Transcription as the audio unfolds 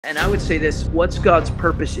And I would say this, what's God's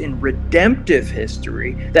purpose in redemptive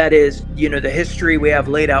history? That is, the history we have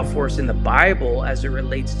laid out for us in the Bible as it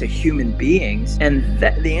relates to human beings. And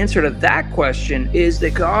the answer to that question is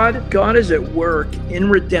that God is at work in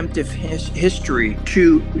redemptive history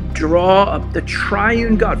to draw up the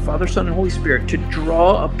triune God, Father, Son, and Holy Spirit, to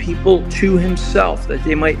draw a people to himself, that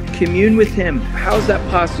they might commune with him. How is that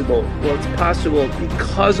possible? Well, it's possible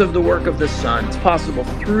because of the work of the Son. It's possible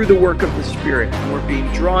through the work of the Spirit. And we're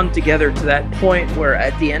being drawn together to that point where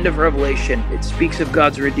at the end of Revelation, it speaks of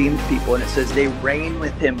God's redeemed people, and it says they reign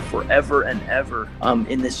with him forever and ever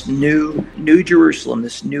in this new Jerusalem,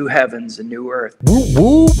 this new heavens and new earth. Woo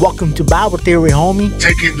woo! Welcome to Bible Theory, homie.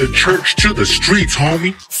 Taking the church to the streets,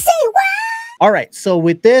 homie. Say what? All right, so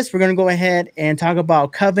with this, we're going to go ahead and talk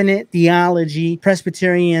about covenant theology,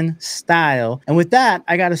 Presbyterian style. And with that,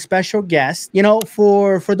 I got a special guest.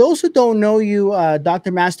 For those who don't know you,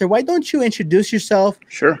 Dr. Master, why don't you introduce yourself?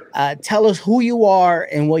 Sure. Tell us who you are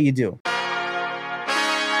and what you do.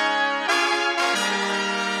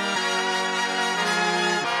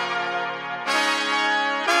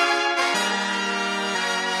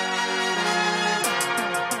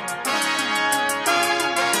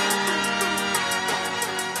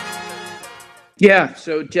 Yeah.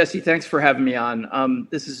 So Jesse, thanks for having me on. I'm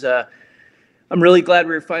really glad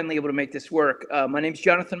we were finally able to make this work. My name's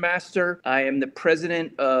Jonathan Master. I am the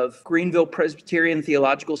president of Greenville Presbyterian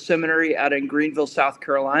Theological Seminary out in Greenville, South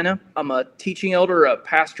Carolina. I'm a teaching elder, a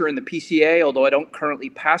pastor in the PCA, although I don't currently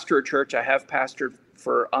pastor a church. I have pastored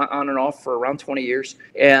for on and off for around 20 years.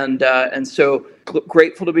 And so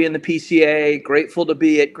grateful to be in the PCA, grateful to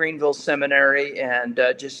be at Greenville Seminary, and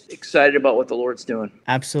just excited about what the Lord's doing.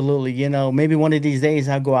 Absolutely. Maybe one of these days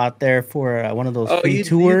I'll go out there for one of those free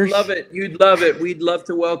tours. You'd love it. You'd love it. We'd love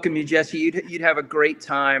to welcome you, Jesse. You'd have a great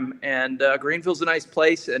time. And Greenville's a nice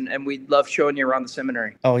place, and we'd love showing you around the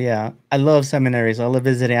seminary. Oh, yeah. I love seminaries. I love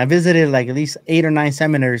visiting. I visited like at least 8 or 9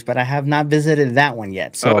 seminaries, but I have not visited that one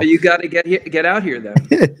yet. So you got to get out here then.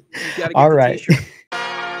 All right.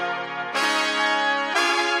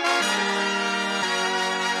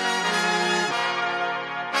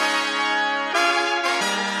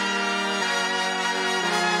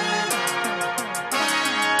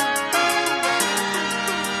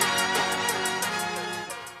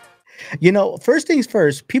 First things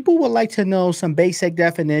first, people would like to know some basic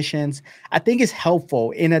definitions. I think it's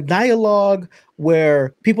helpful in a dialogue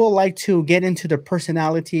where people like to get into their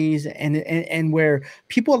personalities and where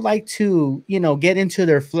people like to, get into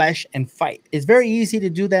their flesh and fight. It's very easy to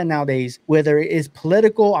do that nowadays, whether it is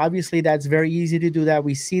political. Obviously, that's very easy to do that.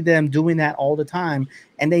 We see them doing that all the time.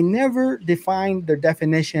 And they never define their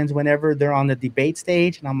definitions whenever they're on the debate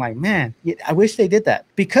stage. And I'm like, man, I wish they did that,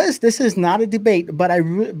 because this is not a debate, but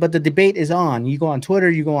the debate is on. You go on Twitter,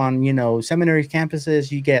 you go on, seminary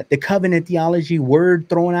campuses, you get the covenant theology word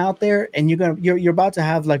thrown out there, and you're about to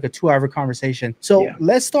have like a 2-hour conversation. So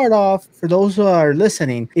Let's start off, for those who are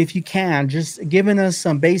listening, if you can, just giving us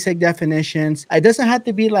some basic definitions. It doesn't have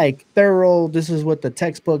to be like thorough, this is what the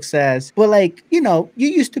textbook says, but you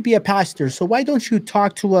used to be a pastor, so why don't you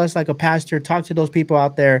talk to us like a pastor, talk to those people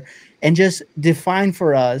out there, and just define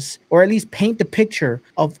for us, or at least paint the picture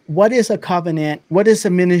of what is a covenant, what is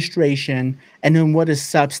administration, and then what is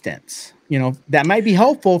substance. That might be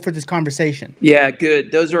helpful for this conversation. Yeah,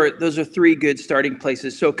 good. Those are 3 good starting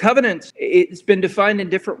places. So covenants, it's been defined in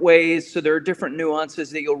different ways. So there are different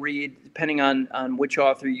nuances that you'll read depending on which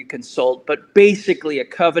author you consult. But basically, a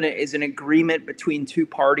covenant is an agreement between 2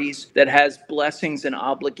 parties that has blessings and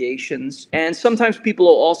obligations. And sometimes people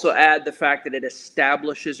will also add the fact that it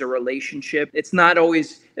establishes a relationship.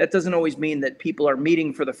 That doesn't always mean that people are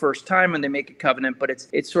meeting for the first time when they make a covenant, but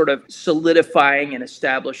it's sort of solidifying and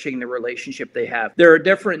establishing the relationship they have. There are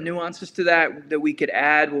different nuances to that we could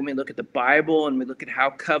add when we look at the Bible and we look at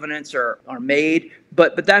how covenants are made,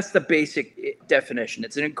 but that's the basic definition.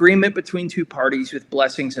 It's an agreement between 2 parties with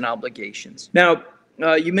blessings and obligations. Now,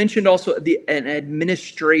 you mentioned also an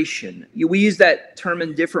administration. We use that term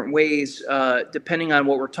in different ways depending on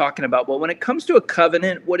what we're talking about. But when it comes to a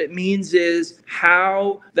covenant, what it means is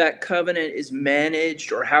how that covenant is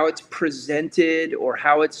managed, or how it's presented, or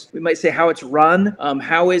we might say how it's run.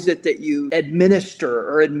 How is it that you administer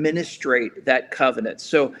or administrate that covenant?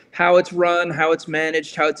 So how it's run, how it's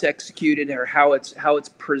managed, how it's executed, or how it's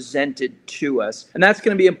presented to us. And that's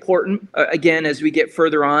going to be important, again, as we get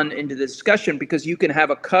further on into the discussion, because you can have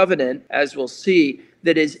a covenant, as we'll see,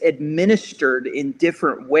 that is administered in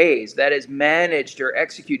different ways, that is managed or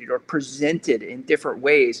executed or presented in different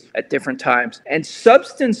ways at different times. And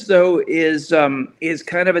substance, though, is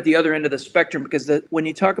kind of at the other end of the spectrum, because when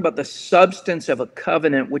you talk about the substance of a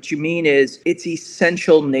covenant, what you mean is its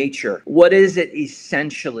essential nature. What is it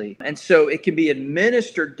essentially? And so it can be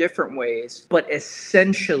administered different ways, but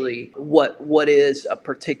essentially what is a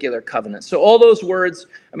particular covenant. So all those words,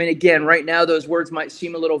 I mean, again, right now, those words might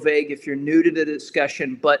seem a little vague if you're new to the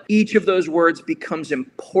discussion, but each of those words becomes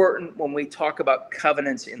important when we talk about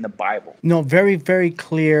covenants in the Bible. No, very, very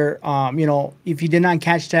clear. If you did not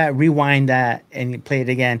catch that, rewind that and play it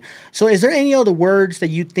again. So is there any other words that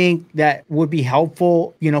you think that would be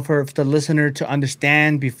helpful, for the listener to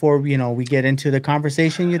understand before, we get into the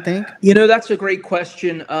conversation, you think? That's a great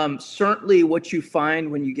question. Certainly what you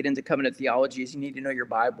find when you get into covenant theology is you need to know your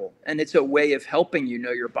Bible, and it's a way of helping you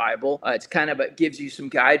know your Bible. It's kind of gives you some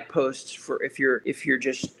guideposts for if you're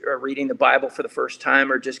just reading the Bible for the first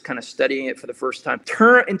time or just kind of studying it for the first time.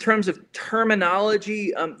 In terms of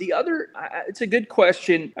terminology, it's a good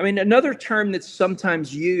question. I mean, another term that's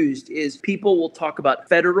sometimes used is people will talk about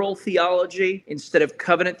federal theology instead of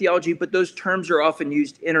covenant theology, but those terms are often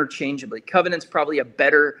used interchangeably. Covenant's probably a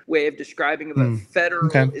better way of describing it, but federal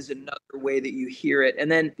is another way that you hear it.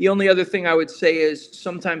 And then the only other thing I would say is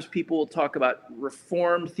sometimes people will talk about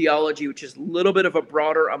Reformed theology, which is a little bit of a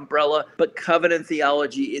broader umbrella, but covenant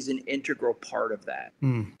theology is an integral part of that.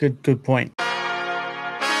 Good point.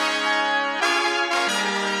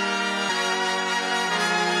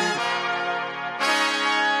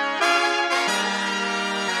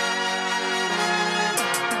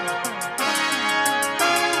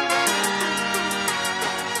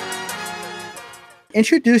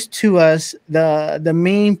 Introduce to us the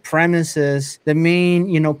main premises, the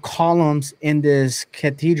main columns in this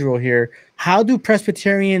cathedral here. How do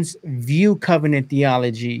Presbyterians view covenant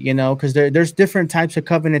theology? Because there's different types of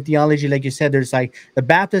covenant theology. Like you said, there's like the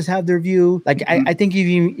Baptists have their view. Like I think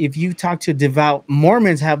if you talk to devout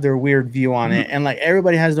Mormons, have their weird view on it, and like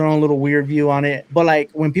everybody has their own little weird view on it. But like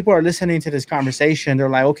when people are listening to this conversation, they're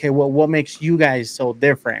like, okay, well, what makes you guys so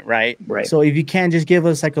different, right? Right. So if you can just give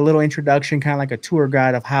us like a little introduction, kind of like a tour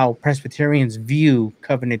guide of how Presbyterians view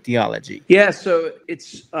covenant theology. Yeah, so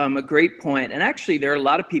it's a great point. And actually, there are a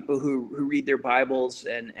lot of people who read their Bibles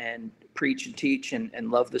and preach and teach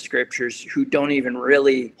and love the scriptures who don't even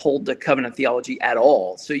really hold the covenant theology at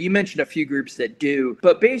all. So you mentioned a few groups that do,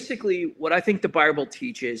 but basically what I think the Bible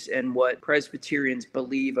teaches and what Presbyterians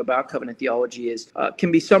believe about covenant theology is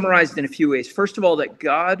can be summarized in a few ways. First of all, that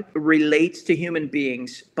God relates to human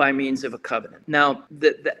beings by means of a covenant. Now,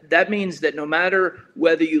 that means that no matter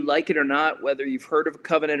whether you like it or not, whether you've heard of a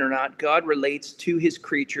covenant or not, God relates to his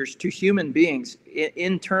creatures, to human beings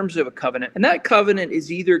in terms of a covenant. And that covenant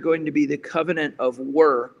is either going to be the covenant of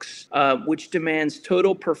works, which demands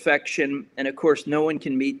total perfection. And of course, no one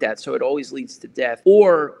can meet that. So it always leads to death.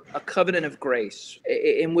 Or a covenant of grace,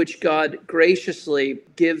 in which God graciously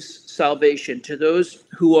gives salvation to those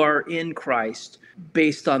who are in Christ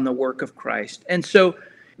based on the work of Christ. And so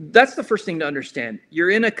that's the first thing to understand. You're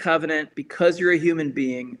in a covenant because you're a human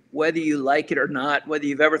being, whether you like it or not, whether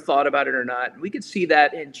you've ever thought about it or not. We could see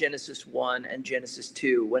that in Genesis 1 and Genesis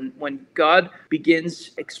 2. When God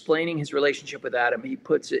begins explaining his relationship with Adam, he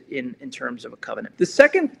puts it in terms of a covenant. The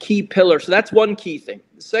second key pillar, so that's one key thing.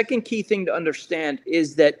 The second key thing to understand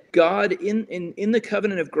is that God, in the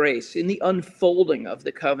covenant of grace, in the unfolding of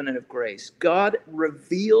the covenant of grace, God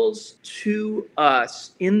reveals to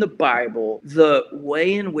us in the Bible the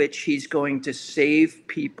way in which he's going to save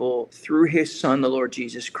people through his son, the Lord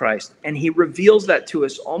Jesus Christ. And he reveals that to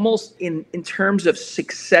us almost in terms of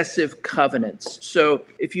successive covenants. So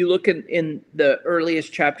if you look in the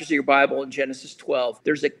earliest chapters of your Bible in Genesis 12,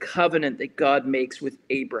 there's a covenant that God makes with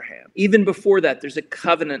Abraham. Even before that, there's a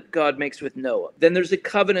covenant God makes with Noah. Then there's a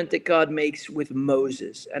covenant that God makes with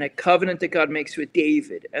Moses, and a covenant that God makes with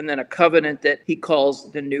David, and then a covenant that he calls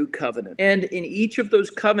the New Covenant. And in each of those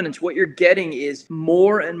covenants, what you're getting is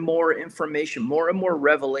more and more information, more and more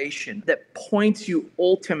revelation that points you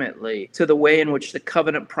ultimately to the way in which the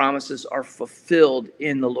covenant promises are fulfilled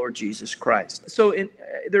in the Lord Jesus Christ. So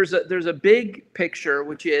there's a big picture,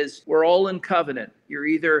 which is we're all in covenant.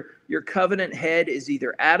 You're Your covenant head is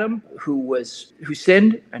either Adam, who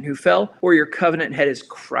sinned and who fell, or your covenant head is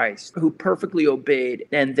Christ, who perfectly obeyed,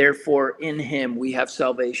 and therefore in him we have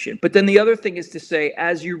salvation. But then the other thing is to say,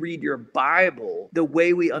 as you read your Bible, the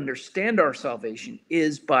way we understand our salvation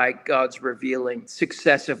is by God's revealing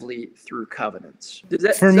successively through covenants. Does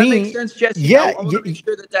that make sense, Jesse? Yeah. I want to be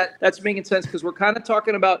sure that's making sense, because we're kind of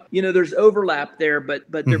talking about, there's overlap there, but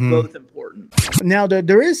they're both important. Now,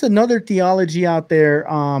 there is another theology out there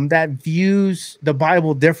that views the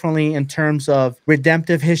Bible differently in terms of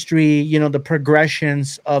redemptive history. The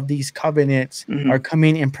progressions of these covenants are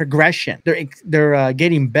coming in progression. They're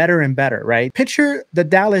getting better and better, right? Picture the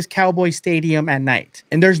Dallas Cowboys Stadium at night,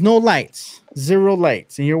 and there's no lights, 0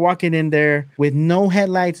 lights, and you're walking in there with no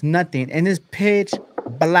headlights, nothing, and it's pitch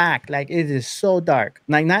black. Like, it is so dark.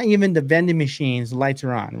 Like, not even the vending machines lights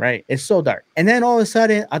are on, right? It's so dark. And then all of a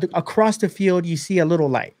sudden, across the field, you see a little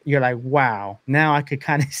light. You're like, wow, now I could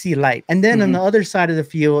kind of see light. And then on the other side of the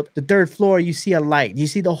field, the third floor, you see a light. You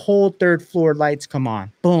see the whole third floor lights come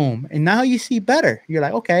on. Boom. And now you see better. You're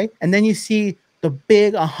like, okay. And then you see the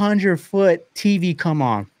big 100-foot TV come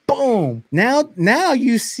on. Boom. Now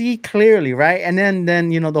you see clearly, right? And then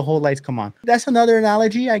the whole lights come on. That's another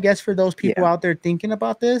analogy, I guess, for those people out there thinking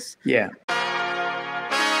about this. Yeah.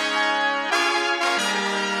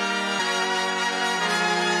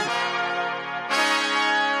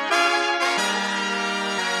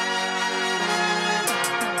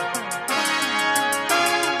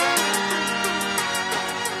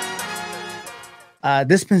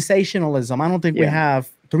 Dispensationalism. I don't think we have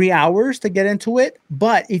 3 hours to get into it,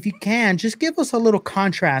 but if you can, just give us a little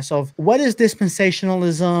contrast of what is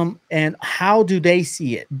dispensationalism and how do they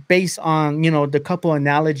see it, based on the couple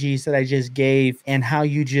analogies that I just gave and how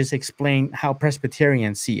you just explained how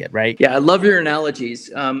Presbyterians see it, right? Yeah, I love your analogies,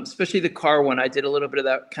 especially the car one. I did a little bit of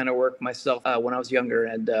that kind of work myself when I was younger,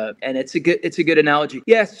 and it's a good analogy.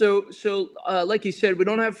 Yeah, so like you said, we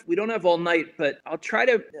don't have all night, but I'll try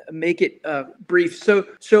to make it brief. So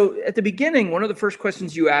at the beginning, one of the first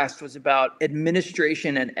questions you asked was about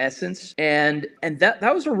administration and essence, and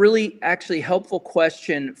that was a really actually helpful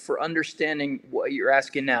question for understanding what you're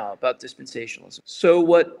asking now about dispensationalism. So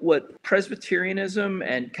what Presbyterianism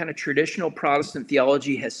and kind of traditional Protestant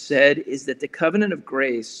theology has said is that the covenant of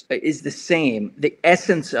grace is the same. The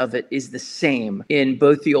essence of it is the same in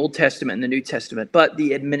both the Old Testament and the New Testament, but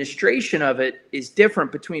the administration of it is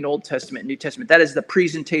different between Old Testament and New Testament. That is the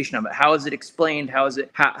presentation of it. How is it explained? How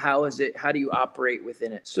do you operate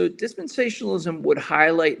within it? So dispensationalism would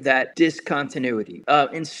highlight that discontinuity.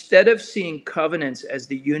 Instead of seeing covenants as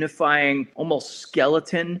the unifying almost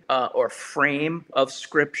skeleton or frame of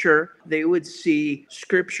Scripture, they would see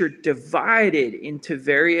Scripture divided into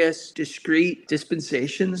various discrete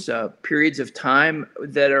dispensations, periods of time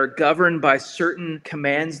that are governed by certain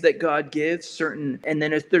commands that God gives, and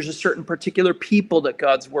then there's a certain particular people that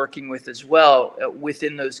God's working with as well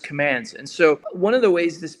within those commands. And so one of the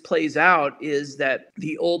ways this plays out is that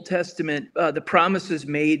the Old Testament, the promises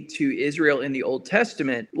made to Israel in the Old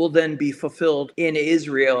Testament will then be fulfilled in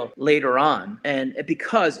Israel later on. And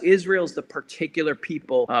because Israel's the particular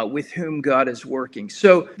people with whom God is working.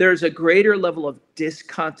 So there's a greater level of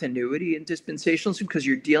discontinuity in dispensationalism because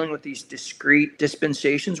you're dealing with these discrete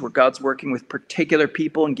dispensations where God's working with particular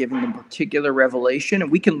people and giving them particular revelation.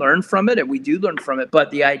 And we can learn from it, and we do learn from it.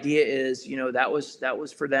 But the idea is, that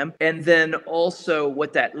was for them. And then also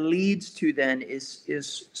what that leads to then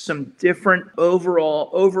is some different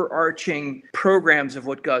overarching programs of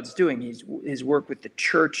what God's doing. His work with the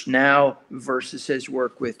church now versus his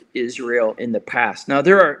work with Israel in the past. Now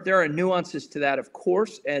there are nuances to that, of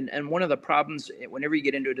course, and one of the problems whenever you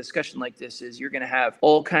get into a discussion like this is you're going to have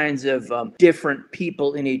all kinds of different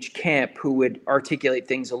people in each camp who would articulate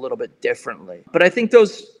things a little bit differently. But I think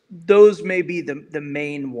those may be the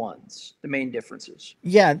main ones, the main differences.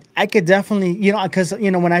 Yeah, I could definitely, because,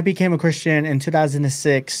 when I became a Christian in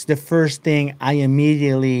 2006, the first thing I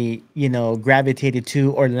immediately, gravitated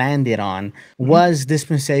to or landed on was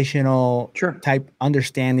dispensational type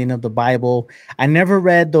understanding of the Bible. I never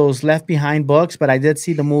read those Left Behind books, but I did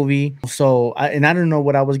see the movie. So, and I don't know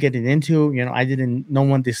what I was getting into. No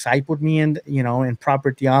one discipled me in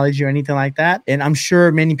proper theology or anything like that. And I'm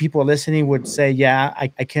sure many people listening would say, yeah, I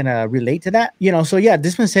can relate to that. So yeah,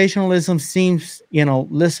 dispensationalism seems,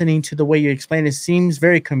 listening to the way you explain it, seems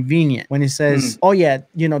very convenient when it says, oh yeah,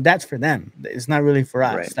 that's for them. It's not really for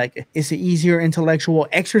us. Right. Like, it's an easier intellectual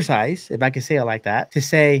exercise, if I could say it like that, to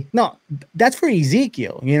say, no, that's for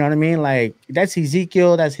Ezekiel. You know what I mean? Like, that's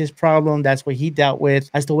Ezekiel, that's his problem, that's what he dealt with,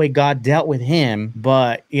 that's the way God dealt with him.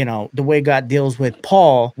 But the way God deals with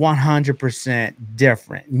Paul, 100%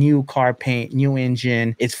 different. New car paint, new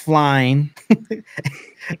engine, it's flying.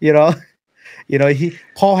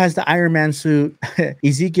 Paul has the Iron Man suit.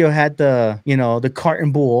 Ezekiel had the cart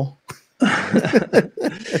and bull.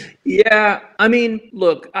 Yeah, I mean,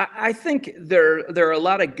 look, I think there are a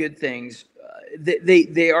lot of good things.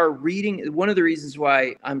 They are reading. One of the reasons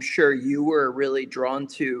why I'm sure you were really drawn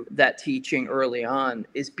to that teaching early on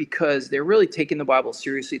is because they're really taking the Bible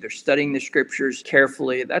seriously. They're studying the scriptures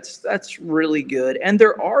carefully. That's really good. And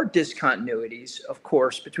there are discontinuities, of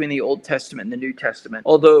course, between the Old Testament and the New Testament.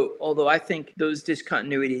 Although I think those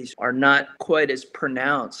discontinuities are not quite as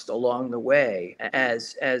pronounced along the way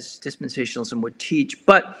as dispensationalism would teach.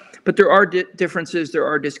 But there are differences. There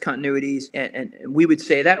are discontinuities, and we would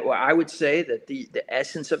say that. Well, I would say that the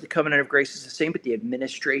essence of the covenant of grace is the same, but the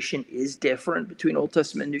administration is different between Old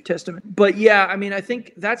Testament and New Testament. But yeah, I mean, I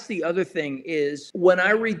think that's the other thing is when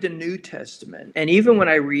I read the New Testament, and even when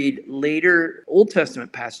I read later Old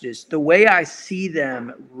Testament passages, the way I see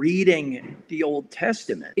them reading the Old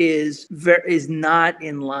Testament is not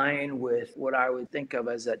in line with what I would think of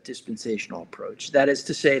as that dispensational approach. That is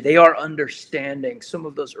to say, they are understanding some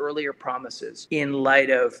of those earlier promises in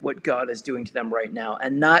light of what God is doing to them right now,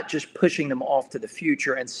 and not just pushing them off to the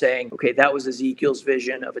future and saying, okay, that was Ezekiel's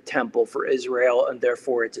vision of a temple for Israel, and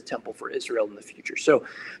therefore it's a temple for Israel in the future. So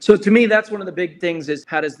to me, that's one of the big things is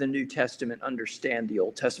how does the New Testament understand the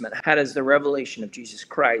Old Testament? How does the revelation of Jesus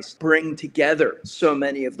Christ bring together so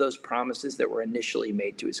many of those promises that were initially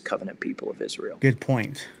made to his covenant people of Israel? Good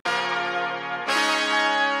point.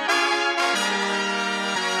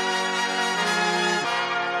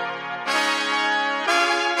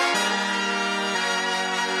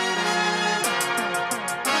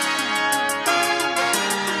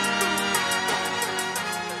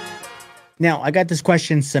 Now, I got this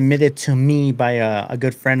question submitted to me by a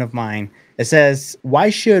good friend of mine. It says, why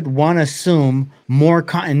should one assume more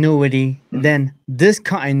continuity than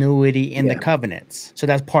discontinuity in the covenants? So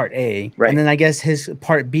that's part A. Right. And then I guess his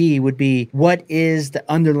part B would be, what is the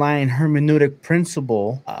underlying hermeneutic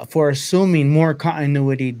principle for assuming more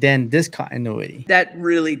continuity than discontinuity? That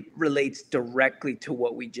really relates directly to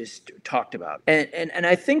what we just talked about. And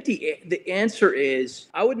I think the answer is,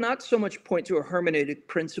 I would not so much point to a hermeneutic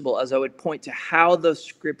principle as I would point to how the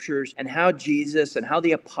scriptures and how Jesus and how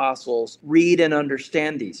the apostles read and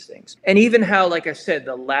understand these things. And even how, like I said,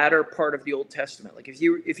 the latter part of the Old Testament, like if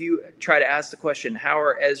you try to ask the question, how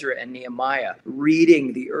are Ezra and Nehemiah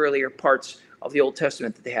reading the earlier parts of the Old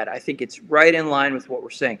Testament that they had, I think it's right in line with what we're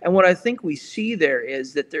saying. And what I think we see there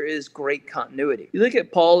is that there is great continuity. You look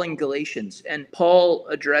at Paul in Galatians, and Paul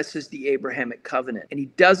addresses the Abrahamic covenant, and he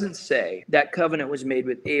doesn't say that covenant was made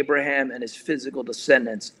with Abraham and his physical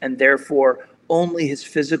descendants, and therefore only his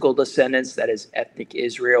physical descendants, that is ethnic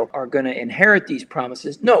Israel, are going to inherit these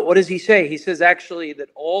promises. No, what does he say? He says actually that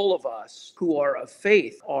all of us who are of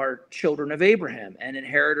faith are children of Abraham and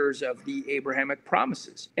inheritors of the Abrahamic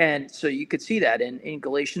promises. And so you could see that in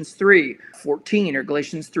Galatians 3:14 or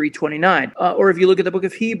Galatians 3:29. Or if you look at the book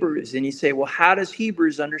of Hebrews and you say, well, how does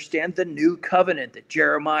Hebrews understand the new covenant that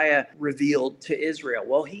Jeremiah revealed to Israel?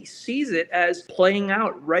 Well, he sees it as playing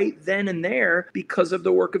out right then and there because of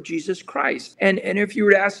the work of Jesus Christ. And if you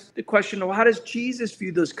were to ask the question, well, how does Jesus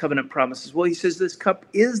view those covenant promises? Well, he says, this cup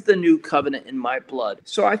is the new covenant in my blood.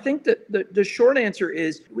 So I think that the short answer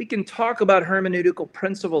is we can talk about hermeneutical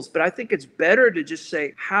principles, but I think it's better to just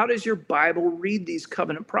say, how does your Bible read these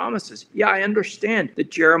covenant promises? Yeah, I understand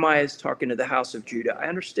that Jeremiah is talking to the house of Judah. I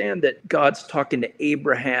understand that God's talking to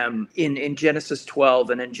Abraham in Genesis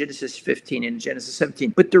 12 and in Genesis 15 and Genesis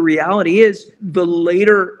 17. But the reality is the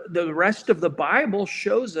rest of the Bible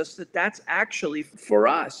shows us that that's actually for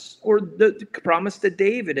us, or the promise to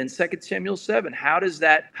David in 2 Samuel 7. How is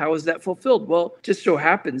that fulfilled? Well, just so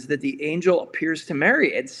happens that the angel appears to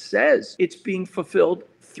Mary and says it's being fulfilled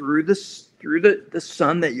through the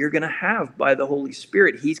son that you're going to have by the Holy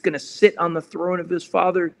Spirit. He's going to sit on the throne of his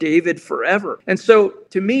father David forever. And so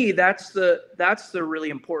to me, that's the really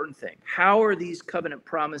important thing. How are these covenant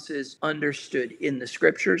promises understood in the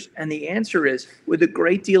scriptures? And the answer is with a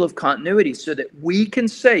great deal of continuity, so that we can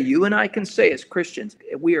say, you and I can say as Christians,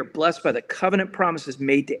 we are blessed by the covenant promises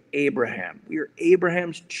made to Abraham. We are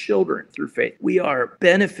Abraham's children through faith. We are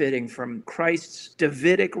benefiting from Christ's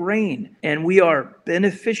Davidic reign, and we are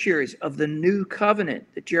beneficiaries of the new covenant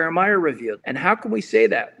that Jeremiah revealed. And how can we say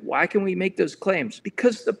that? Why can we make those claims?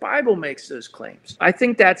 Because the Bible makes those claims. I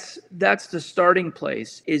think that's the starting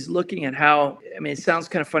place, is looking at how, I mean, it sounds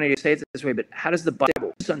kind of funny to say it this way, but how does the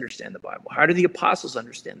Bible understand the Bible? How do the apostles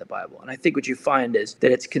understand the Bible? And I think what you find is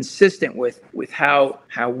that it's consistent with how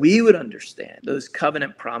we would understand those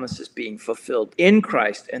covenant promises being fulfilled in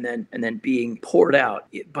Christ and then being poured out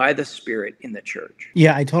by the Spirit in the church.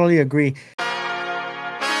 Yeah, I totally agree.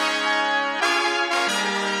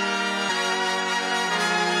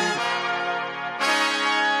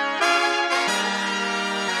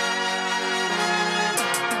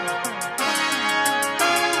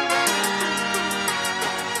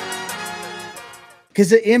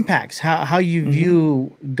 Because it impacts how you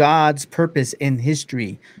view God's purpose in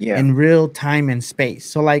history, in real time and space.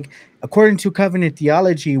 So, like, according to covenant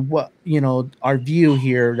theology, what our view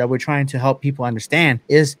here that we're trying to help people understand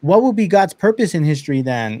is what will be God's purpose in history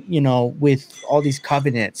then, with all these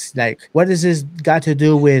covenants. Like, what does this got to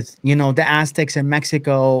do with, the Aztecs in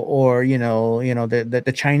Mexico, or,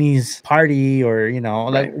 the Chinese party, or,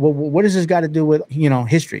 like, what does this got to do with,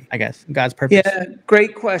 history, I guess, God's purpose? Yeah,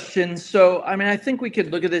 great question. So, I mean, I think we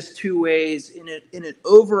could look at this two ways. In an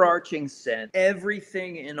overarching sense,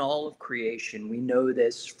 everything in all of creation, we know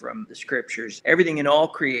this from the scriptures, everything in all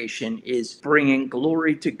creation is bringing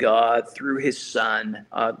glory to God through his Son,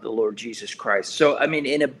 the Lord Jesus Christ. So, I mean,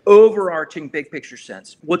 in an overarching big picture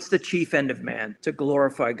sense, what's the chief end of man? To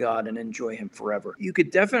glorify God and enjoy him forever. You could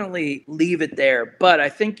definitely leave it there, but I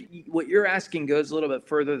think what you're asking goes a little bit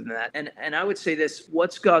further than that. And I would say this: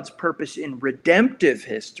 what's God's purpose in redemptive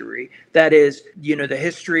history? That is, the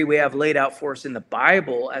history we have laid out for us in the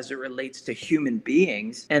Bible as it relates to human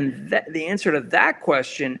beings. And the answer to that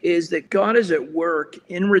question is that God is at work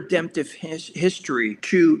in redemptive history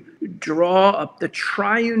to draw up the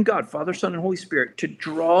triune God, Father, Son, and Holy Spirit, to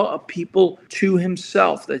draw a people to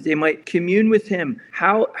himself, that they might commune with him.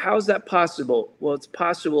 How's that possible? Well, it's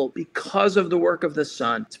possible because of the work of the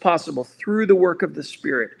Son. It's possible through the work of the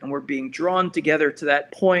Spirit. And we're being drawn together to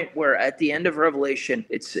that point where at the end of Revelation,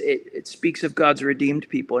 it speaks of God's redeemed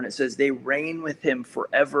people, and it says they reign with him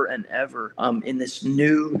forever and ever in this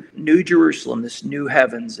new Jerusalem, this new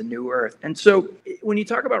heavens and new earth. And so when you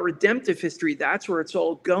talk about redemptive history, that's where it's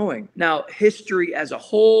all going. Now, history as a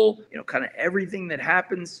whole, kind of everything that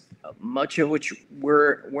happens, much of which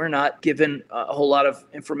we're not given a whole lot of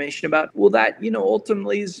information about, well, that,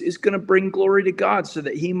 ultimately is going to bring glory to God so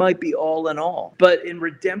that he might be all in all. But in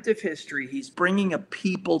redemptive history, he's bringing a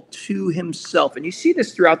people to himself. And you see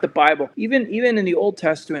this throughout the Bible, even in the Old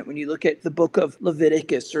Testament. When you look at the book of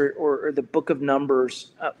Leviticus or the book of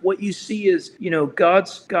Numbers, what you see is,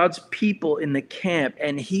 God's people in the camp,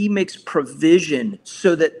 and he makes provision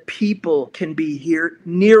so that people can be here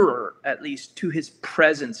nearer, at least, to his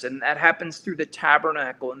presence. And that happens through the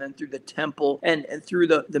tabernacle, and then through the temple, and through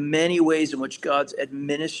the many ways in which God's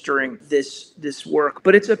administering this work.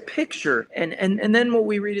 But it's a picture. And then what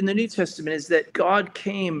we read in the New Testament is that God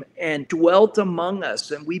came and dwelt among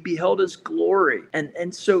us, and we beheld his glory.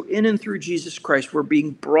 And so in and through Jesus Christ, we're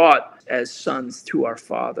being brought as sons to our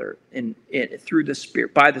Father in through the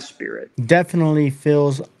Spirit, by the Spirit. Definitely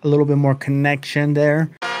feels a little bit more connection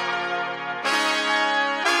there.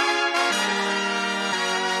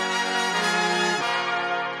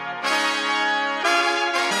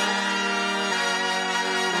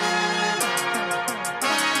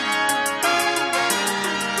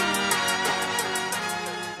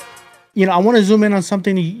 I want to zoom in on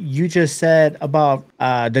something you just said about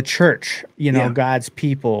the church, God's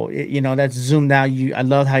people, that's zoomed out. I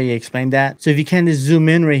love how you explained that. So if you can just zoom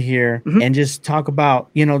in right here and just talk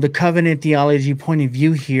about, the covenant theology point of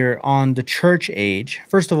view here on the church age.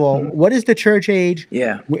 First of all, what is the church age?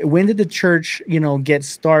 Yeah. When did the church, get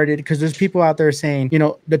started? Because there's people out there saying,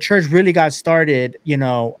 the church really got started,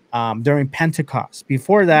 during Pentecost.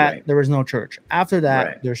 Before that, there was no church. After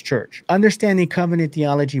that, there's church. Understanding covenant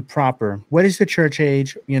theology proper. What is the church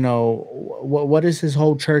age? What is this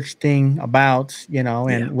whole church thing about?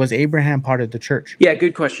 And was Abraham part of the church? Yeah,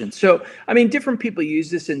 good question. So, I mean, different people use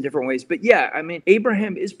this in different ways, but yeah, I mean,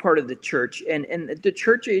 Abraham is part of the church, and the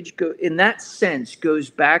church age, in that sense, goes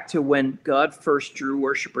back to when God first drew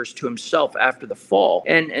worshipers to himself after the fall,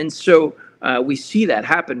 and so. We see that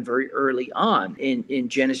happen very early on in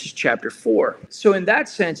Genesis chapter 4. So in that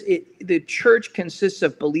sense, the church consists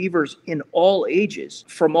of believers in all ages,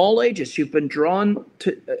 from all ages, who've been drawn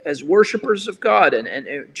to as worshipers of God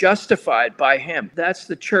and justified by him. That's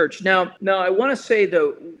the church. Now I want to say,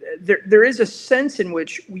 though, there is a sense in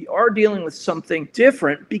which we are dealing with something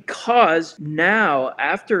different, because now,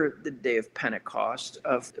 after the day of Pentecost,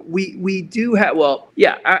 we do have,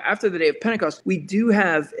 after the day of Pentecost, we do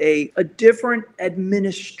have a different different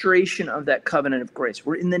administration of that covenant of grace.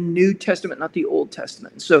 We're in the New Testament, not the Old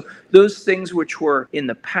Testament. So those things which were in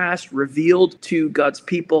the past revealed to God's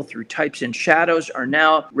people through types and shadows are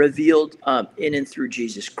now revealed in and through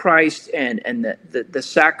Jesus Christ. And the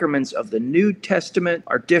sacraments of the New Testament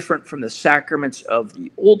are different from the sacraments of the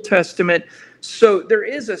Old Testament. So there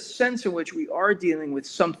is a sense in which we are dealing with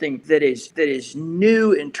something that is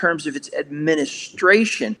new in terms of its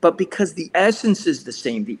administration, but because the essence is the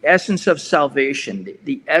same, the essence of salvation,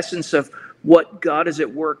 the essence of what God is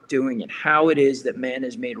at work doing and how it is that man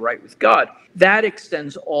is made right with God, that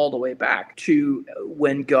extends all the way back to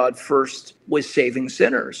when God first was saving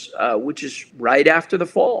sinners, which is right after the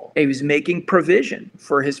fall. He was making provision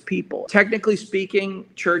for his people. Technically speaking,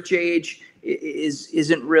 church age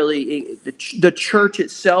isn't really the church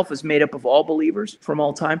itself is made up of all believers from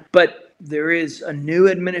all time, but there is a new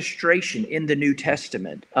administration in the New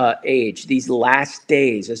Testament age, these last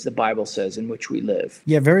days, as the Bible says, in which we live.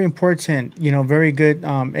 Yeah, very important. Very good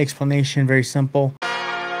explanation. Very simple.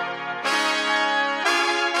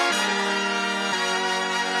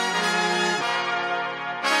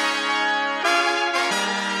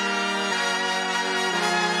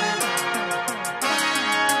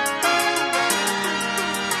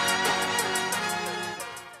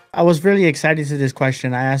 I was really excited to this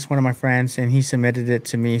question. I asked one of my friends and he submitted it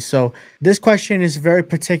to me. So this question is a very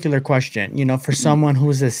particular question, for someone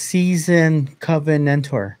who's a seasoned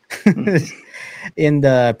covenanter in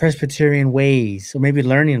the Presbyterian ways, or maybe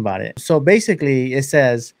learning about it. So basically it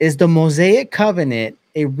says, is the Mosaic covenant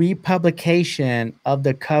a republication of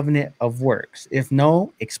the covenant of works? If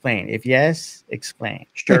no, explain. If yes, explain.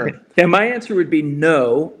 Sure. Yeah, my answer would be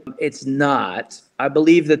no, it's not. I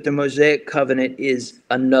believe that the Mosaic covenant is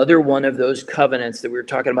another one of those covenants that we were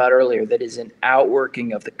talking about earlier that is an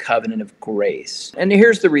outworking of the covenant of grace. And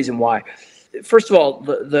here's the reason why. First of all,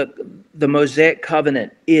 the Mosaic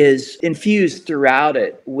covenant is infused throughout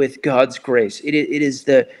it with God's grace. It is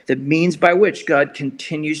the means by which God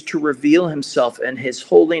continues to reveal himself and his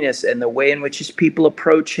holiness and the way in which his people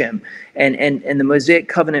approach him. And the Mosaic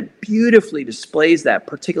covenant beautifully displays that,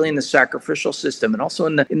 particularly in the sacrificial system and also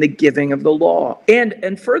in the giving of the law.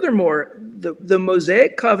 And furthermore, the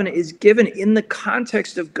Mosaic covenant is given in the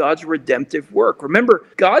context of God's redemptive work. Remember,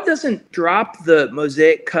 God doesn't drop the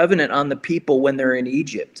Mosaic covenant on the people when they're in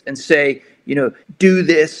Egypt and say, do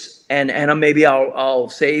this and maybe I'll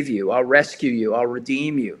save you, I'll rescue you, I'll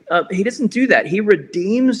redeem you. He doesn't do that. He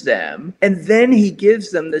redeems them and then he gives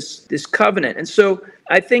them this covenant. And so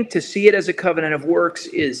I think to see it as a covenant of works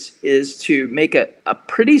is to make a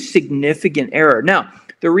pretty significant error. Now,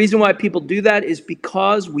 the reason why people do that is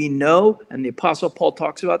because we know, and the Apostle Paul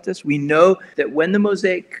talks about this, we know that when the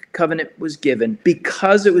Mosaic covenant was given,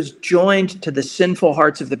 because it was joined to the sinful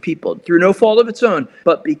hearts of the people, through no fault of its own,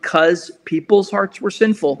 but because people's hearts were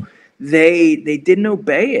sinful, they didn't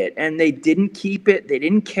obey it, and they didn't keep it, they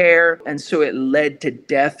didn't care, and so it led to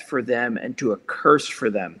death for them and to a curse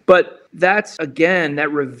for them. But that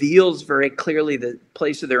reveals very clearly the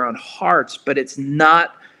place of their own hearts, but it's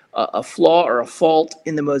not a flaw or a fault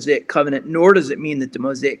in the Mosaic covenant, nor does it mean that the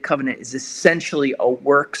Mosaic covenant is essentially a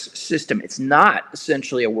works system. It's not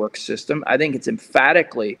essentially a works system. I think it's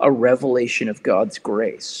emphatically a revelation of God's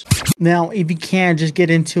grace. Now, if you can, just get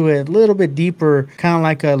into it a little bit deeper, kind of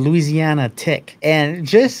like a Louisiana tick, and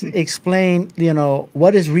just explain,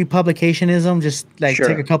 what is republicanism? Just like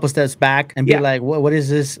take a couple steps back and be like, what is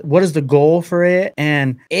this? What is the goal for it?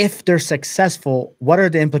 And if they're successful, what are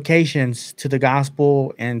the implications to the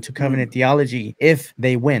gospel and to covenant theology if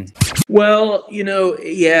they win? Well, we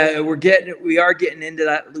are getting into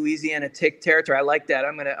that Louisiana tick territory. I like that.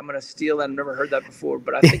 I'm gonna steal that. I've never heard that before,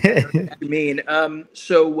 but I think I know what you mean.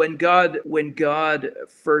 So when God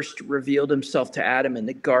first revealed himself to Adam in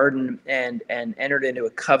the garden and entered into a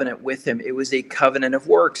covenant with him, it was a covenant of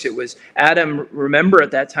works. It was Adam. Remember, at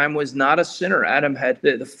that time was not a sinner. Adam had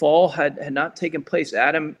the fall had not taken place.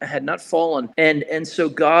 Adam had not fallen, and so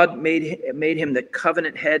God made him the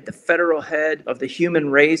covenant head, the federal head of the human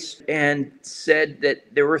race, and said that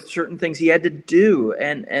there were certain things he had to do,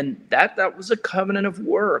 and that was a covenant of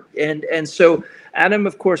work. And so Adam,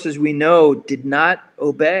 of course, as we know, did not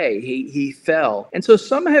obey. He fell. And so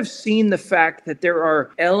some have seen the fact that there are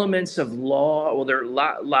elements of law. Well, there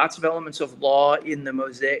are lots of elements of law in the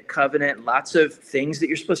Mosaic covenant, lots of things that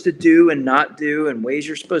you're supposed to do and not do and ways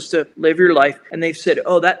you're supposed to live your life. And they've said,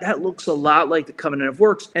 oh, that looks a lot like the covenant of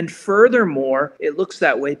works. And furthermore, it looks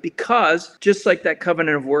that way because just like that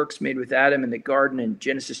covenant of works made with Adam in the garden in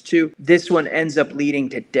Genesis 2, this one ends up leading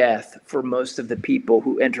to death for most of the people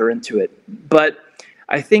who enter into it. But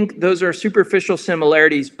I think those are superficial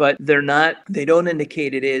similarities, but they don't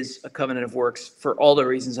indicate it is a covenant of works for all the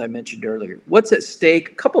reasons I mentioned earlier. What's at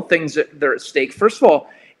stake? A couple things that are at stake. First of all,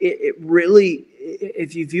 it really,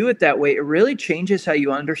 if you view it that way, it really changes how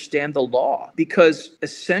you understand the law, because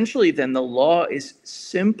essentially then the law is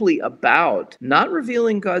simply about not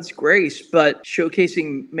revealing God's grace, but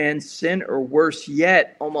showcasing man's sin, or worse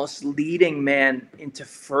yet, almost leading man into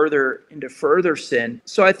further sin.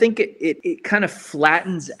 So I think it kind of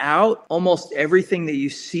flattens out almost everything that you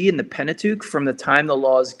see in the Pentateuch from the time the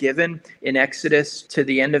law is given in Exodus to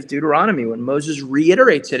the end of Deuteronomy, when Moses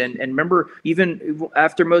reiterates it. And remember, even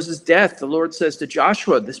after Moses' death, the Lord says to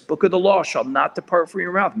Joshua, "This book of the law shall not depart from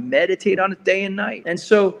your mouth. Meditate on it day and night." And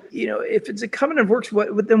so, if it's a covenant of works,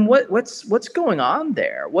 what's going on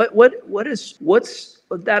there? What's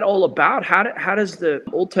that all about? How does the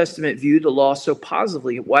Old Testament view the law so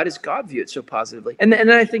positively? Why does God view it so positively? And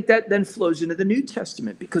I think that then flows into the New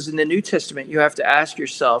Testament, because in the New Testament you have to ask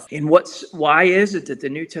yourself, why is it that the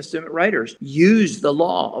New Testament writers use the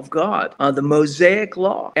law of God, the Mosaic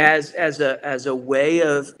law, as a way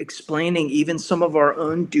of explaining even some of our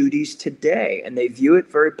own duties today, and they view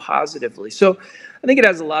it very positively. So I think it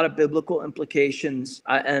has a lot of biblical implications,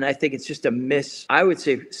 and I think it's just I would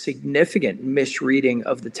say, significant misreading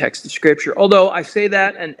of the text of Scripture. Although I say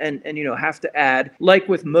that and have to add, like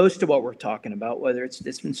with most of what we're talking about, whether it's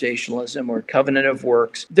dispensationalism or covenant of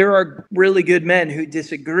works, there are really good men who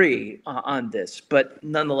disagree on this. But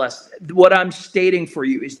nonetheless, what I'm stating for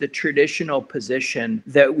you is the traditional position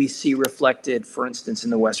that we see reflected, for instance,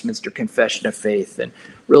 in the Westminster Confession of Faith and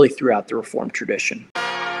really throughout the Reformed tradition.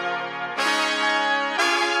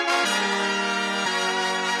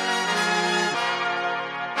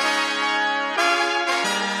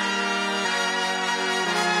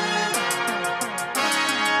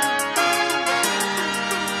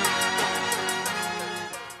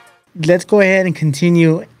 Let's go ahead and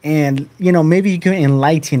continue, and maybe you can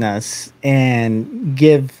enlighten us and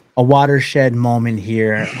give a watershed moment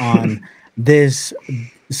here on this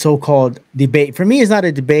so-called debate. For me, it's not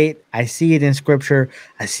a debate. I see it in Scripture.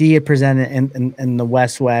 I see it presented in the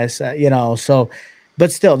West,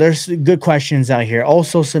 but still, there's good questions out here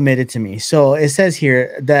also submitted to me. So it says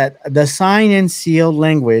here that the sign and seal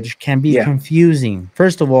language can be confusing.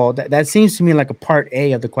 First of all, that seems to me like a part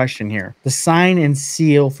A of the question here. The sign and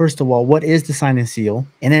seal, first of all, what is the sign and seal?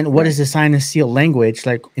 And then what is the sign and seal language,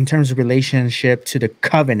 like in terms of relationship to the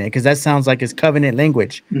covenant? Because that sounds like it's covenant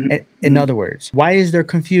language. In other words, why is there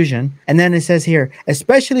confusion? And then it says here,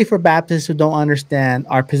 especially for Baptists who don't understand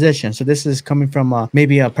our position. So this is coming from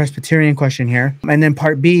maybe a Presbyterian question here. And then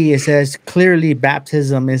part B, it says clearly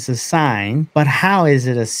baptism is a sign, but how is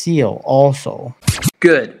it a seal also?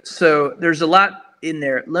 Good. So there's a lot in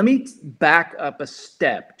there. Let me back up a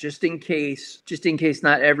step just in case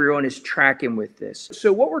not everyone is tracking with this.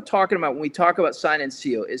 So what we're talking about when we talk about sign and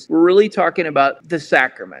seal is we're really talking about the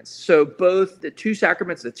sacraments. So both the two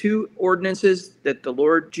sacraments, the two ordinances that the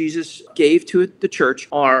Lord Jesus gave to the church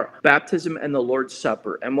are baptism and the Lord's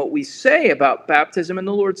Supper. And what we say about baptism and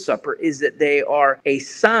the Lord's Supper is that they are a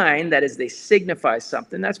sign, that is, they signify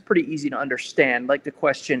something. That's pretty easy to understand, like the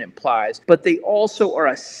question implies. But they also are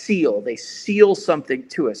a seal. They seal something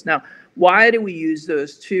to us. Now, why do we use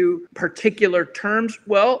those two particular terms?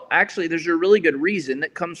 Well, actually, there's a really good reason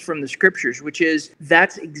that comes from the Scriptures, which is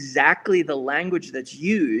that's exactly the language that's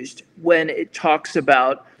used when it talks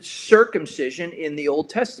about circumcision in the Old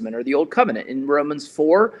Testament or the Old Covenant. In Romans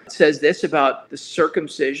 4, it says this about the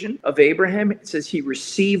circumcision of Abraham. It says he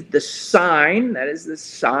received the sign, that is the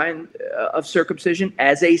sign of circumcision,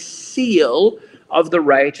 as a seal of the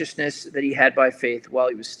righteousness that he had by faith while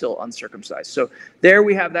he was still uncircumcised. So there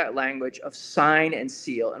we have that language of sign and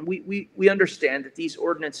seal. And we understand that these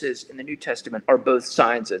ordinances in the New Testament are both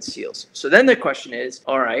signs and seals. So then the question is,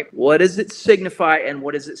 all right, what does it signify and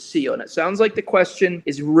what does it seal? And it sounds like the question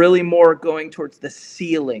is really more going towards the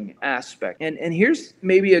sealing aspect. And here's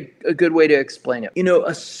maybe a good way to explain it.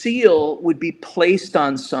 A seal would be placed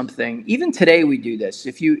on something. Even today we do this.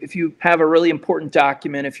 If you have a really important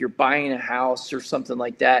document, if you're buying a house or something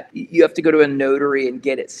like that, you have to go to a notary and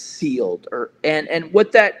get it sealed. And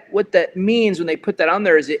what that means when they put that on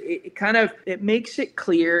there is it makes it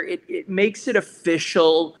clear, it makes it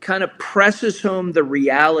official, kind of presses home the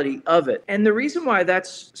reality of it. And the reason why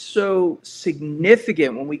that's so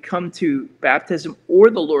significant when we come to baptism or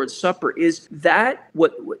the Lord's Supper is that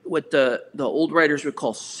what the old writers would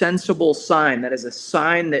call sensible sign, that is a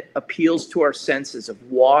sign that appeals to our senses of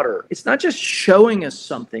water. It's not just showing us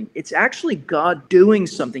something, it's actually God God doing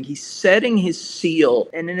something. He's setting his seal,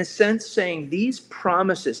 and in a sense saying these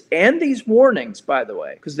promises and these warnings, by the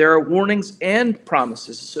way, because there are warnings and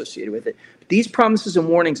promises associated with it. These promises and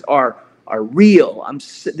warnings are real.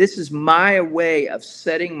 This is my way of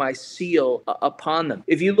setting my seal upon them.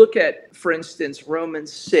 If you look at, for instance,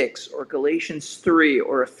 Romans 6 or Galatians 3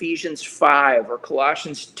 or Ephesians 5 or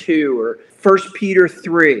Colossians 2 or 1 Peter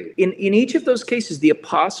 3, in each of those cases, the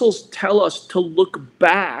apostles tell us to look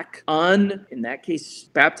back on, in that case,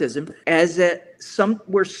 baptism, as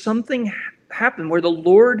where something happened, where the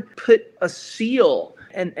Lord put a seal,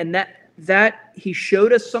 and that he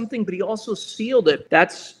showed us something, but he also sealed it.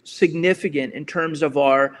 That's significant in terms of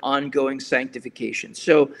our ongoing sanctification.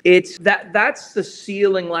 So that's the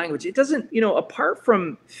sealing language. It doesn't, apart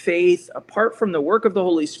from faith, apart from the work of the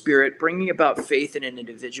Holy Spirit bringing about faith in an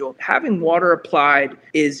individual, having water applied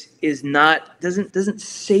doesn't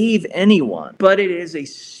save anyone, but it is a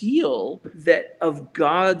seal that of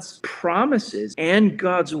God's promises and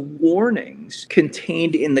God's warnings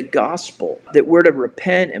contained in the gospel, that we're to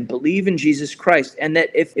repent and believe in Jesus Christ, and that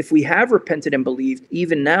if we have repented and believed,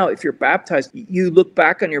 even now, if you're baptized, you look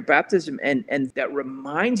back on your baptism and that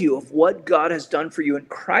reminds you of what God has done for you in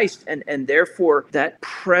Christ, and therefore that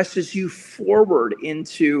presses you forward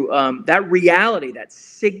into that reality,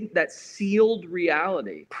 that sealed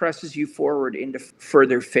reality presses you forward into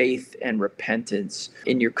further faith and repentance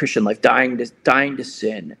in your Christian life, dying to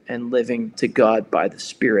sin and living to God by the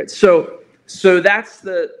Spirit. So that's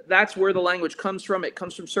where the language comes from. It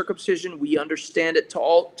comes from circumcision. We understand it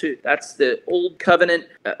that's the old covenant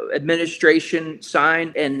administration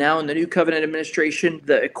sign, and now in the new covenant administration,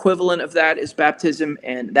 the equivalent of that is baptism,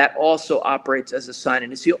 and that also operates as a sign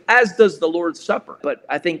and a seal, as does the Lord's Supper. But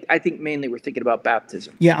I think mainly we're thinking about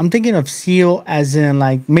baptism. Yeah, I'm thinking of seal as in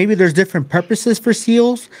like maybe there's different purposes for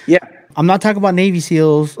seals. Yeah. I'm not talking about Navy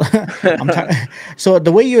SEALs. So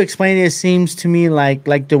the way you explain it seems to me like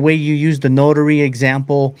the way you use the notary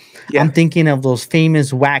example. Yeah. I'm thinking of those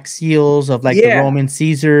famous wax seals of the Roman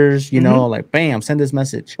Caesars, like bam, send this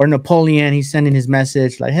message. Or Napoleon, he's sending his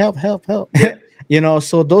message like help, help, help. Yeah.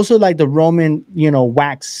 So those are like the Roman,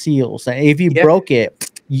 wax seals. If you broke it,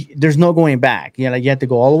 there's no going back. You have to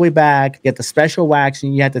go all the way back, get the special wax,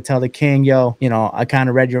 and you have to tell the king, I kind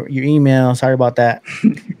of read your email. Sorry about that.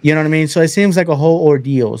 You know what I mean? So it seems like a whole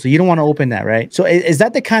ordeal. So you don't want to open that, right? So is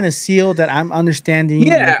that the kind of seal that I'm understanding?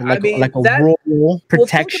 Yeah, like a royal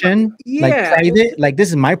protection, like private, like this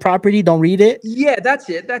is my property. Don't read it. Yeah, that's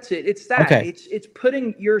it. It's that. Okay. It's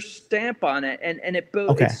putting your stamp on it, and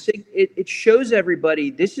it shows everybody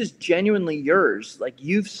this is genuinely yours. Like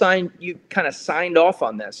you kind of signed off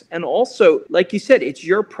on this. And also, like you said, it's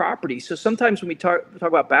your property. So sometimes when we talk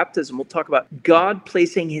about baptism, we'll talk about God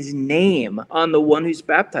placing his name on the one who's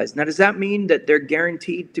baptized. Now, does that mean that they're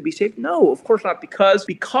guaranteed to be saved? No, of course not, because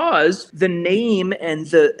the name and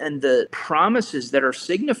the promises that are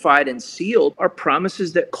signified and sealed are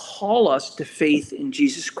promises that call us to faith in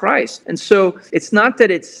Jesus Christ. And so it's not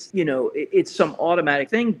that it's some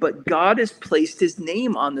automatic thing, but God has placed his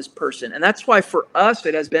name on this person. And that's why for us,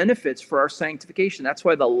 it has benefits for our sanctification. That's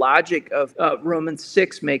why the logic of Romans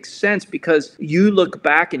 6 makes sense, because you look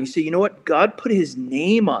back and you say, you know what? God put his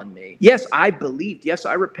name on me. Yes, I believed. Yes,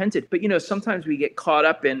 I repented. But, sometimes we get caught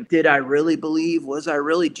up in, did I really believe? Was I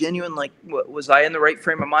really genuine? Like, was I in the right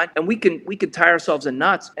frame of mind? And we can tie ourselves in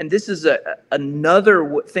knots. And this is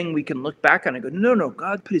another thing we can look back on and go, no,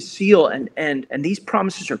 God put his seal, and these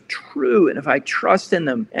promises are true. And if I trust in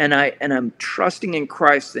them and I'm trusting in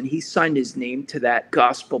Christ, then he signed his name to that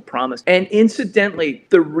gospel promise. And incidentally,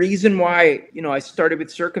 the reason why, I started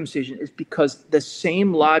with circumcision is because the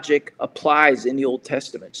same logic applies in the Old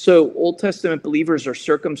Testament. So Old Testament believers are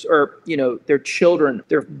their children,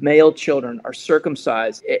 their male children are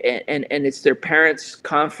circumcised, and it's their parents'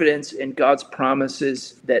 confidence in God's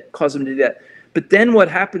promises that cause them to do that. But then what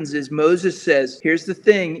happens is Moses says, here's the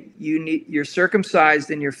thing, you're circumcised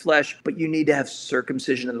in your flesh, but you need to have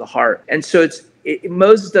circumcision of the heart. And so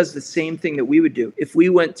Moses does the same thing that we would do. If we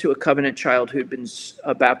went to a covenant child who had been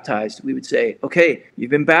baptized, we would say, okay, you've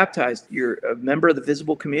been baptized. You're a member of the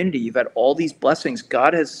visible community. You've had all these blessings.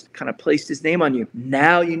 God has kind of placed his name on you.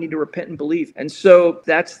 Now you need to repent and believe. And so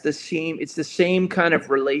it's the same kind of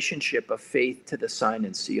relationship of faith to the sign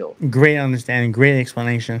and seal. Great understanding. Great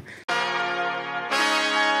explanation.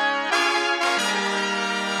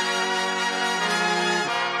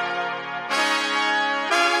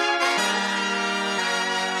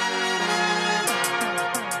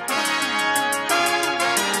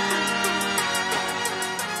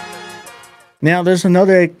 Now, there's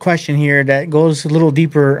another question here that goes a little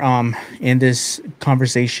deeper in this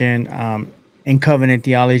conversation. in covenant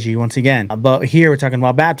theology once again. But here we're talking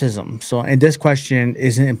about baptism. So, and this question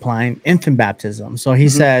isn't implying infant baptism. So he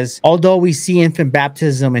says, although we see infant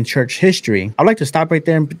baptism in church history, I'd like to stop right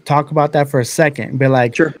there and talk about that for a second. Be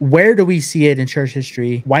like, Sure. Where do we see it in church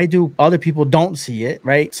history? Why do other people don't see it?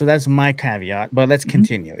 Right. So that's my caveat. But let's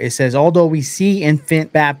continue. It says, although we see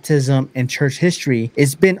infant baptism in church history,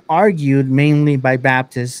 it's been argued mainly by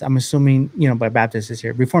Baptists. I'm assuming, by Baptists is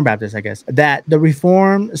here, Reformed Baptists, I guess, that the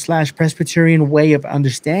Reformed/Presbyterian way of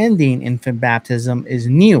understanding infant baptism is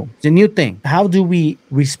new. It's a new thing. How do we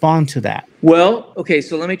respond to that? Well, okay,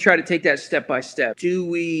 so let me try to take that step by step. Do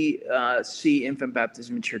we see infant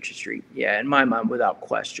baptism in church history? Yeah, in my mind, without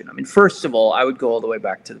question. I mean, first of all, I would go all the way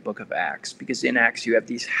back to the book of Acts, because in Acts, you have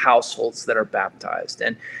these households that are baptized.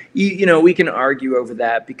 And, we can argue over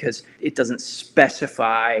that because it doesn't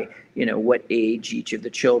specify, what age each of the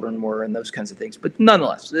children were and those kinds of things. But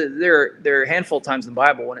nonetheless, there are a handful of times in the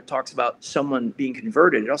Bible when it talks about someone being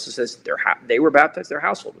converted. It also says they were baptized, their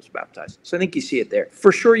household was baptized. So I think you see it there.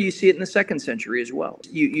 For sure, you see it in the second century as well.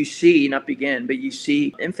 You see, not begin, but you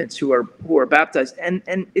see infants who are baptized.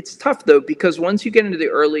 And it's tough though, because once you get into the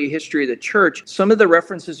early history of the church, some of the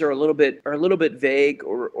references are a little bit vague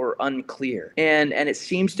or unclear. And it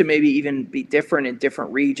seems to maybe even be different in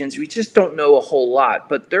different regions. We just don't know a whole lot,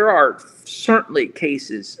 but there are certainly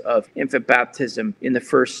cases of infant baptism in the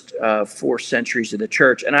first 4 centuries of the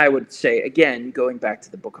church. And I would say, again, going back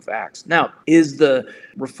to the book of Acts. Now, is the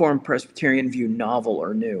Reformed Presbyterian view novel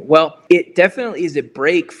or new? Well, it definitely is a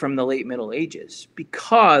break from the late Middle Ages,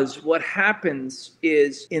 because what happens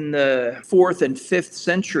is in the 4th and 5th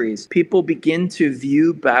centuries, people begin to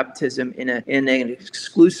view baptism in an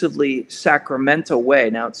exclusively sacramental way.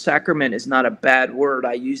 Now, sacrament is not a bad word.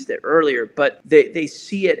 I used it earlier, but they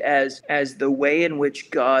see it as the way in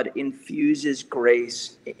which God infuses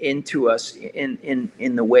grace into us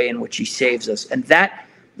in the way in which he saves us. And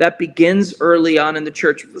that begins early on in the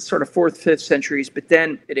church, sort of 4th, 5th centuries, but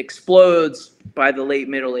then it explodes by the late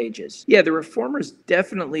Middle Ages. Yeah, the Reformers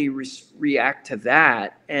definitely react to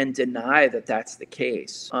that and deny that that's the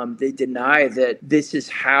case. They deny that this is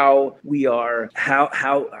how we are,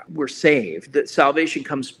 how we're saved, that salvation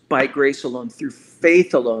comes by grace alone, through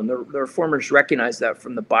faith alone. The Reformers recognize that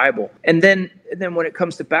from the Bible. And then when it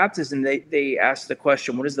comes to baptism, they ask the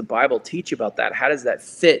question, what does the Bible teach about that? How does that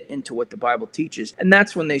fit into what the Bible teaches? And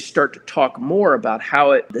that's when they start to talk more about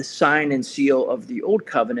how the sign and seal of the Old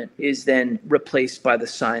Covenant is then replaced by the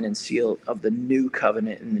sign and seal of the New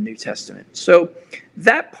Covenant in the New Testament. So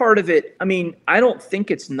that part of it, I mean, I don't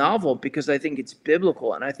think it's novel, because I think it's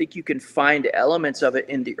biblical, and I think you can find elements of it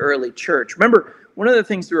in the early church. Remember, one of the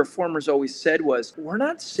things the Reformers always said was, we're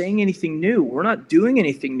not saying anything new. We're not doing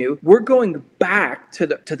anything new. We're going back to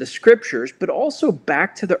the scriptures, but also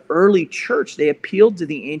back to the early church. They appealed to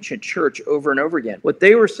the ancient church over and over again. What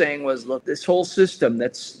they were saying was, look, this whole system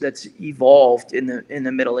that's evolved in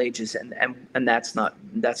the Middle Ages, and that's not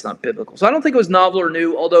biblical. So I don't think it was novel or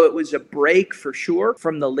new, although it was a break for sure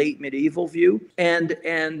from the late medieval view.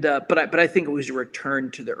 But I think it was a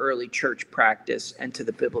return to the early church practice and to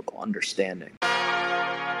the biblical understanding.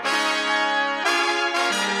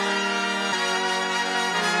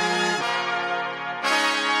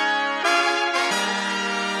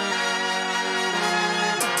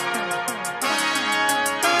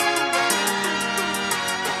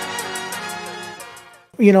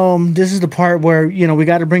 This is the part where, we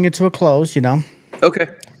got to bring it to a close, Okay.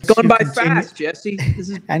 It's going by fast, Jesse.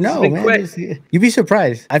 I know, man. You'd be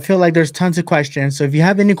surprised. I feel like there's tons of questions. So if you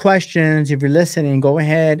have any questions, if you're listening, go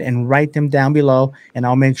ahead and write them down below, and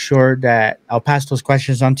I'll make sure that I'll pass those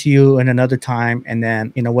questions on to you in another time. And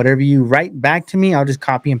then, whatever you write back to me, I'll just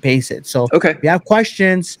copy and paste it. So okay. If you have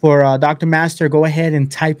questions for Dr. Master, go ahead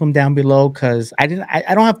and type them down below, because I don't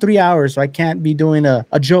have 3 hours, so I can't be doing a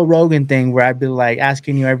Joe Rogan thing where I'd be like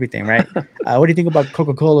asking you everything, right? What do you think about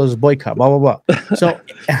Coca-Cola's boycott? Blah, blah, blah. So,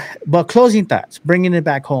 but closing thoughts, bringing it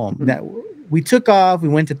back home. That we took off. We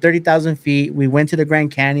went to 30,000 feet. We went to the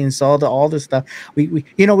Grand Canyon, saw all this stuff. We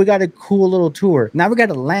got a cool little tour. Now we got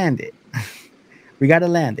to land it. We got to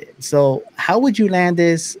land it. So how would you land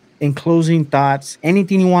this? In closing thoughts,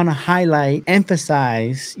 anything you want to highlight,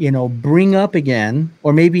 emphasize, bring up again,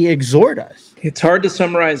 or maybe exhort us? It's hard to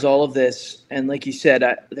summarize all of this. And like you said,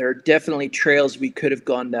 there are definitely trails we could have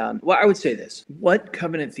gone down. Well, I would say this. What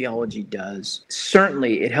covenant theology does,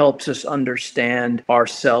 certainly it helps us understand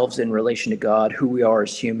ourselves in relation to God, who we are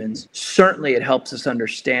as humans. Certainly it helps us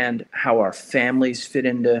understand how our families fit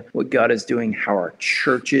into what God is doing, how our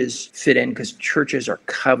churches fit in, because churches are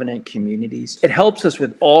covenant communities. It helps us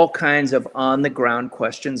with all kinds of on the ground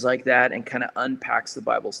questions like that and kind of unpacks the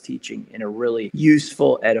Bible's teaching in a really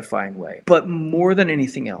useful, edifying way. But more than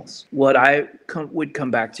anything else, what I would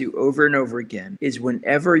come back to over and over again is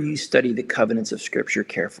whenever you study the covenants of Scripture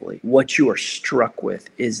carefully, what you are struck with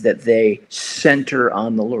is that they center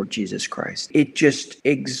on the Lord Jesus Christ. It just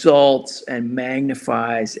exalts and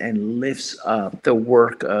magnifies and lifts up the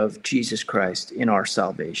work of Jesus Christ in our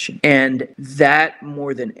salvation. And that,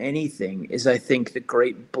 more than anything, is, I think, the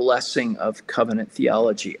great blessing of covenant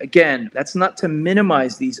theology. Again, that's not to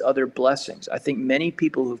minimize these other blessings. I think many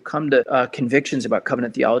people who've come to convictions about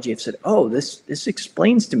covenant theology have said, oh, this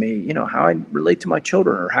explains to me, how I relate to my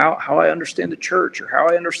children, or how I understand the church, or how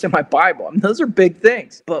I understand my Bible. I mean, those are big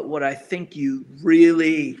things. But what I think you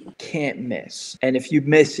really can't miss, and if you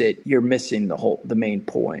miss it, you're missing the main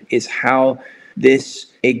point, is how this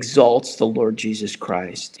exalts the Lord Jesus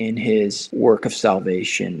Christ in his work of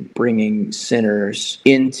salvation, bringing sinners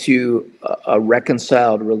into a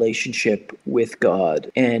reconciled relationship with God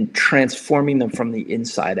and transforming them from the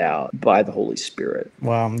inside out by the Holy Spirit.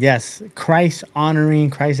 Well, yes, Christ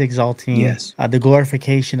honoring, Christ exalting, yes, the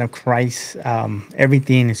glorification of Christ.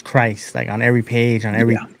 Everything is Christ, like on every page, on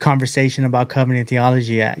every conversation about covenant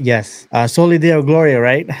theology. Yes, Soli Deo Gloria,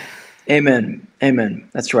 right? Amen. Amen.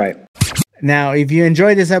 That's right. Now, if you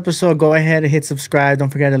enjoyed this episode, go ahead and hit subscribe. Don't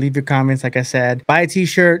forget to leave your comments. Like I said, buy a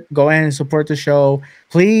t-shirt. Go ahead and support the show.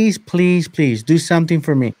 Please, please, please do something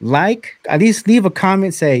for me. At least leave a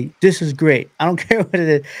comment. Say, this is great. I don't care what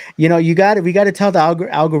it is. We got to tell the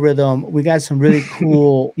algorithm we got some really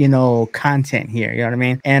cool, content here. You know what I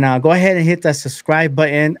mean? And go ahead and hit that subscribe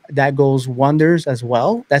button. That goes wonders as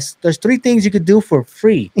well. There's 3 things you could do for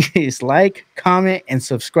free. It's like, comment, and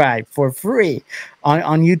subscribe for free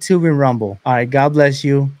on YouTube and Rumble. All right. God bless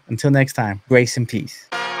you. Until next time, grace and peace.